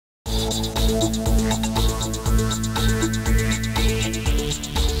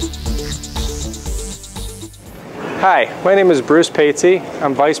Hi, my name is Bruce Patesy.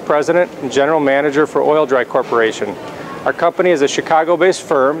 I'm Vice President and General Manager for Oil Dry Corporation. Our company is a Chicago-based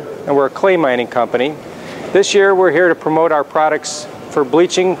firm, and we're a clay mining company. This year we're here to promote our products for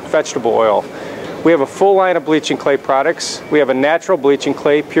bleaching vegetable oil. We have a full line of bleaching clay products. We have a natural bleaching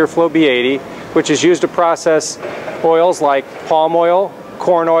clay, PureFlow B80, which is used to process oils like palm oil,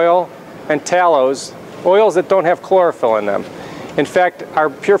 corn oil, and tallows, oils that don't have chlorophyll in them. In fact, our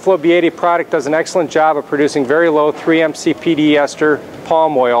PureFlow B80 product does an excellent job of producing very low 3-MCPD ester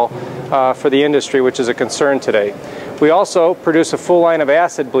palm oil for the industry, which is a concern today. We also produce a full line of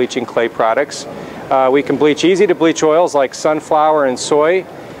acid bleaching clay products. We can bleach easy to bleach oils like sunflower and soy,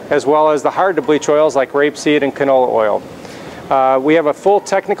 as well as the hard to bleach oils like rapeseed and canola oil. We have a full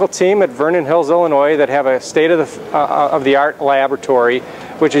technical team at Vernon Hills, Illinois that have a state-of-the-art laboratory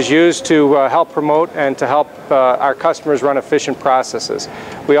which is used to help promote and to help our customers run efficient processes.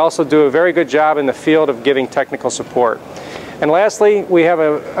 We also do a very good job in the field of giving technical support. And lastly, we have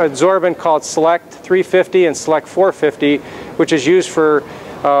an adsorbent called Select 350 and Select 450, which is used for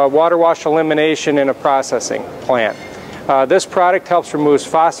water wash elimination in a processing plant. This product helps remove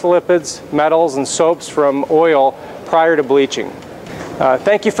phospholipids, metals, and soaps from oil prior to bleaching.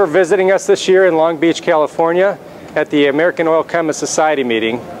 Thank you for visiting us this year in Long Beach, California at the American Oil Chemists Society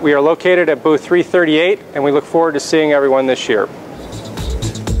meeting. We are located at booth 338, and we look forward to seeing everyone this year.